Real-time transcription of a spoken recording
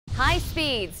High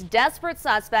speeds, desperate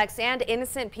suspects, and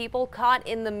innocent people caught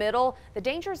in the middle. The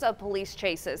dangers of police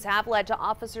chases have led to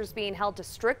officers being held to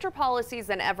stricter policies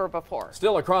than ever before.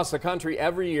 Still across the country,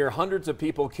 every year, hundreds of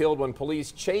people killed when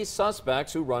police chase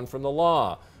suspects who run from the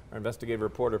law. Our investigative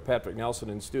reporter Patrick Nelson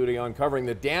in studio uncovering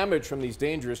the damage from these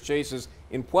dangerous chases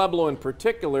in Pueblo in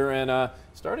particular, and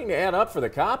starting to add up for the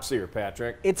cops here,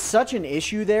 Patrick. It's such an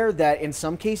issue there that in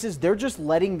some cases they're just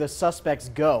letting the suspects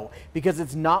go because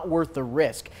it's not worth the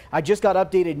risk. I just got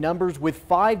updated numbers with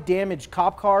 5 damaged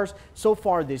cop cars so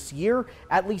far this year.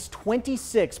 At least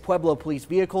 26 Pueblo police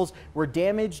vehicles were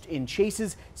damaged in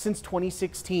chases since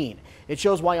 2016. It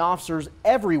shows why officers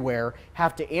everywhere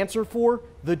have to answer for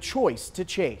the choice to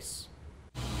chase.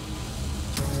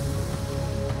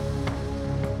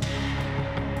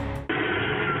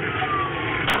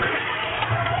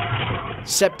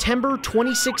 September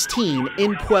 2016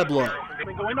 in Pueblo.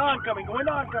 Going on, coming.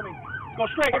 Go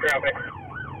straight.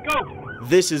 Go.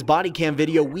 This is body cam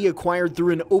video we acquired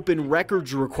through an open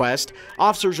records request.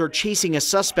 Officers are chasing a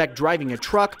suspect driving a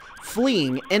truck,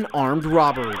 fleeing an armed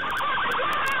robbery.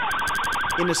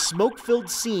 In a smoke-filled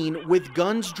scene with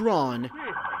guns drawn,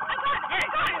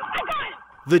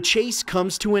 the chase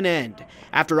comes to an end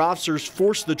after officers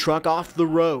force the truck off the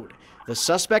road. The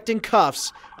suspect in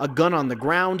cuffs, a gun on the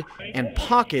ground, and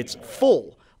pockets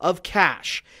full of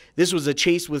cash. This was a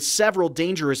chase with several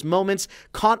dangerous moments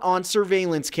caught on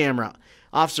surveillance camera.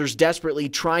 Officers desperately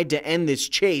tried to end this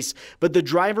chase, but the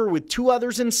driver with 2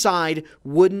 others inside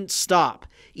wouldn't stop,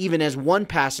 even as one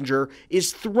passenger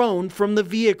is thrown from the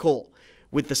vehicle.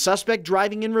 With the suspect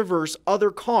driving in reverse,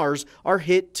 other cars are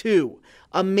hit too.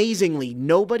 Amazingly,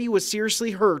 nobody was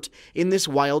seriously hurt in this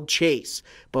wild chase.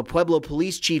 But Pueblo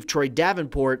Police Chief Troy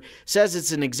Davenport says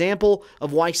it's an example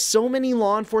of why so many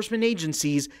law enforcement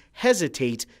agencies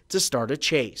hesitate to start a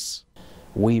chase.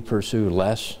 We pursue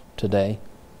less today,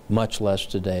 much less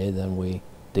today than we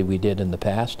did in the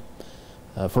past,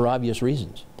 for obvious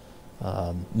reasons.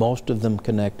 Most of them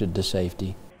connected to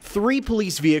safety. 3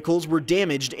 police vehicles were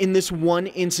damaged in this one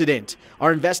incident.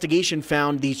 Our investigation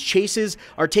found these chases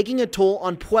are taking a toll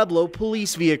on Pueblo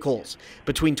police vehicles.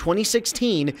 Between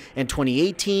 2016 and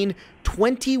 2018,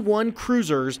 21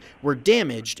 cruisers were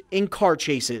damaged in car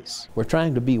chases. We're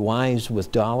trying to be wise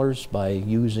with dollars by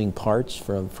using parts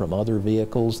from other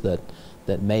vehicles that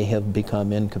may have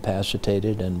become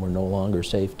incapacitated and were no longer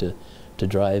safe to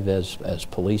drive as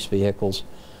police vehicles.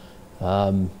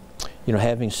 Having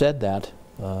said that,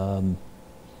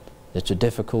 it's a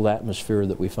difficult atmosphere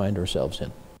that we find ourselves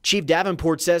in. Chief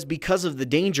Davenport says because of the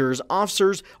dangers,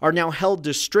 officers are now held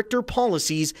to stricter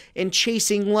policies and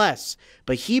chasing less.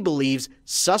 But he believes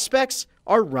suspects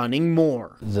are running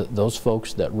more. Those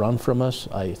folks that run from us,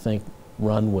 I think,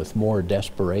 run with more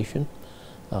desperation.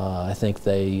 I think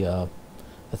they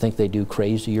do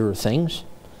crazier things,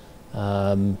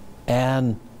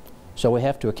 and so we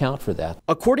have to account for that.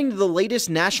 According to the latest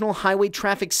National Highway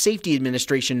Traffic Safety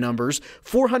Administration numbers,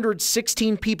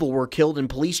 416 people were killed in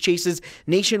police chases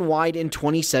nationwide in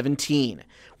 2017.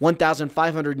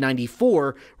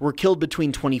 1,594 were killed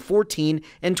between 2014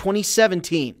 and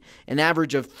 2017, an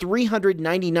average of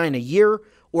 399 a year,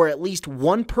 or at least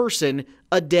 1 person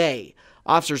a day.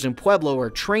 Officers in Pueblo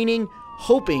are training,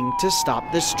 hoping to stop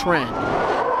this trend.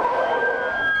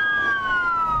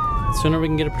 The sooner we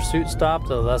can get a pursuit stopped,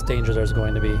 the less danger there's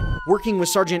going to be. Working with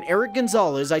Sergeant Eric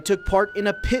Gonzalez, I took part in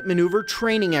a pit maneuver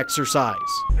training exercise.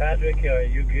 Patrick, are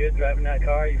you good driving that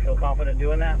car? You feel confident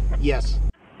doing that? Yes.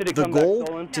 The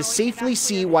goal, to safely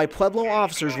see why Pueblo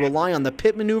officers rely on the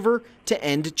pit maneuver to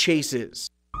end chases.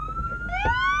 Yeah,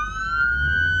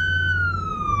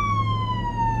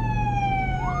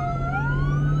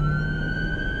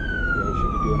 you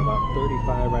should be doing about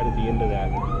 35 right at the end of that,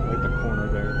 right at the corner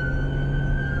there.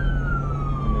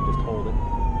 And then just hold it. A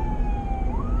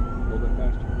little bit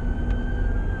faster.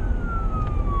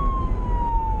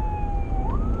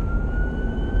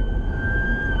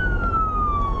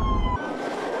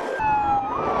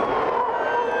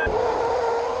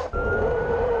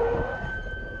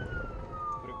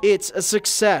 It's a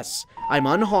success. I'm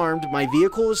unharmed, my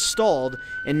vehicle is stalled,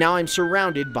 and now I'm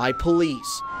surrounded by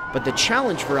police. But the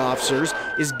challenge for officers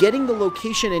is getting the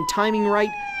location and timing right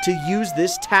to use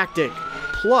this tactic.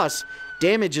 Plus,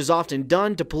 damage is often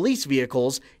done to police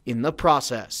vehicles in the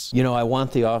process. I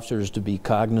want the officers to be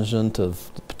cognizant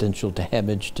of the potential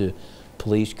damage to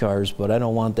police cars, but I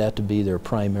don't want that to be their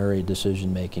primary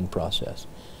decision-making process.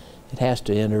 It has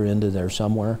to enter into there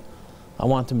somewhere. I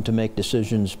want them to make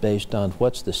decisions based on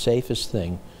what's the safest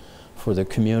thing for the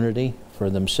community,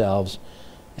 for themselves,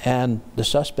 and the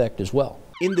suspect as well.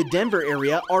 In the Denver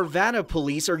area, Arvada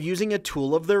police are using a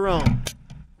tool of their own.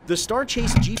 The Star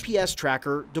Chase GPS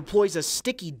tracker deploys a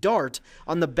sticky dart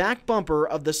on the back bumper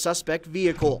of the suspect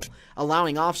vehicle,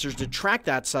 allowing officers to track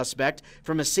that suspect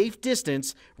from a safe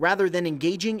distance rather than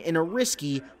engaging in a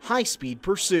risky, high-speed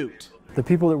pursuit. The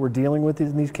people that we're dealing with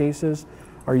in these cases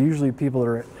are usually people that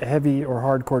are heavy or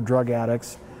hardcore drug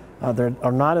addicts, that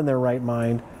are not in their right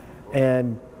mind,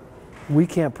 and we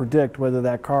can't predict whether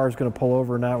that car is going to pull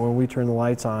over or not when we turn the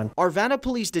lights on. Arvada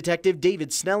Police Detective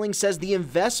David Snelling says the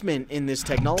investment in this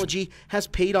technology has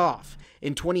paid off.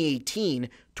 In 2018,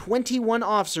 21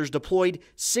 officers deployed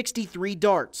 63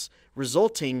 darts,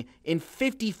 resulting in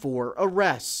 54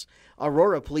 arrests.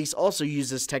 Aurora Police also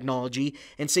use this technology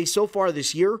and say so far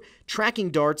this year, tracking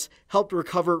darts helped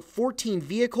recover 14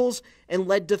 vehicles and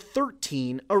led to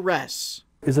 13 arrests.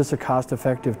 Is this a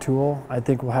cost-effective tool? I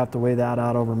think we'll have to weigh that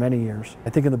out over many years.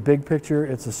 I think in the big picture,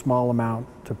 it's a small amount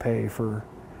to pay for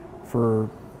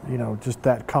just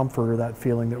that comfort or that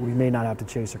feeling that we may not have to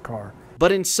chase a car.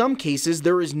 But in some cases,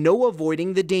 there is no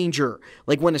avoiding the danger,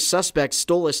 like when a suspect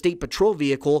stole a state patrol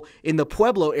vehicle in the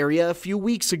Pueblo area a few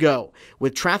weeks ago.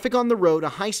 With traffic on the road, a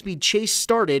high-speed chase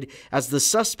started as the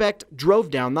suspect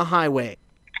drove down the highway.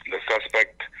 The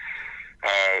suspect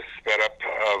sped up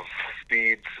of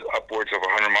speeds upwards of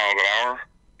 100 miles an hour,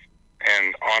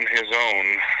 and on his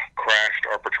own crashed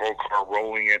our patrol car,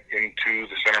 rolling it into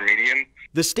the center median.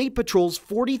 The State Patrol's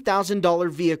 $40,000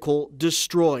 vehicle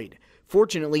destroyed.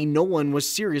 Fortunately, no one was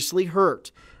seriously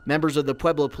hurt. Members of the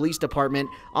Pueblo Police Department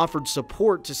offered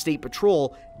support to State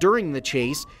Patrol during the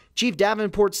chase. Chief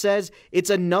Davenport says it's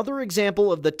another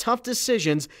example of the tough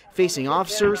decisions facing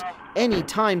officers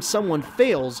anytime someone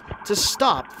fails to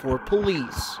stop for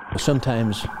police.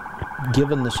 Sometimes,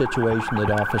 given the situation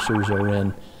that officers are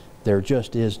in, there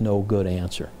just is no good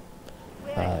answer.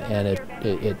 And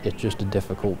it's just a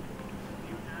difficult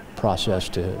process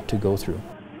to go through.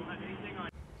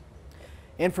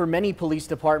 And for many police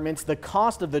departments, the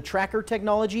cost of the tracker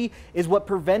technology is what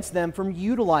prevents them from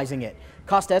utilizing it.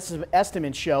 Cost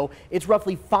estimates show it's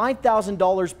roughly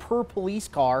 $5,000 per police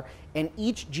car, and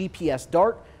each GPS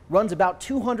dart runs about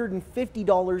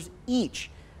 $250 each.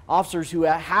 Officers who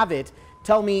have it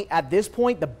tell me at this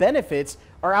point the benefits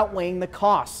are outweighing the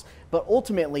costs, but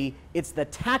ultimately it's the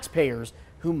taxpayers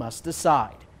who must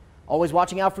decide. Always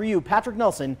watching out for you, Patrick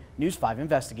Nelson, News 5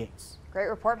 Investigates. Great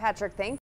report, Patrick. Thanks.